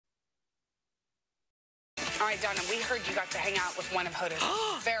All right, Donna, we heard you got to hang out with one of Hoda's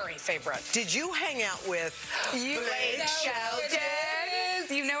very favorites. Did you hang out with Blake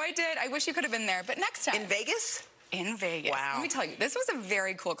Shelton? You know I did. I wish you could have been there, but next time. In Vegas? In Vegas. Wow. Let me tell you, this was a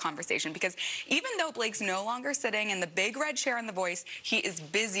very cool conversation because even though Blake's no longer sitting in the big red chair in The Voice, he is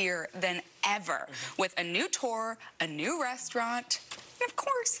busier than ever with a new tour, a new restaurant, and of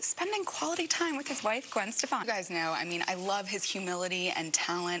course, spending quality time with his wife, Gwen Stefani. You guys know, I mean, I love his humility and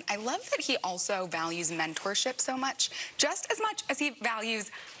talent. I love that he also values mentorship so much, just as much as he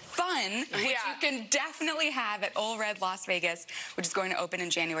values fun, which you can definitely have at Ole Red Las Vegas, which is going to open in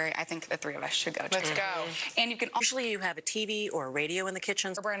January. I think the three of us should go to. Let's go. And you can Usually you have a TV or a radio in the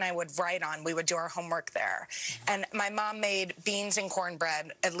kitchen. Barbara and I would write on. We would do our homework there. And my mom made beans and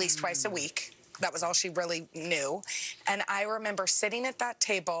cornbread at least twice a week. That was all she really knew. And I remember sitting at that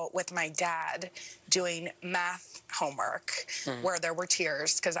table with my dad doing math homework where there were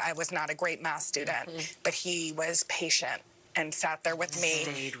tears because I was not a great math student, but he was patient and sat there with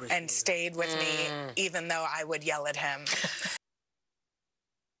me and stayed with me, even though I would yell at him.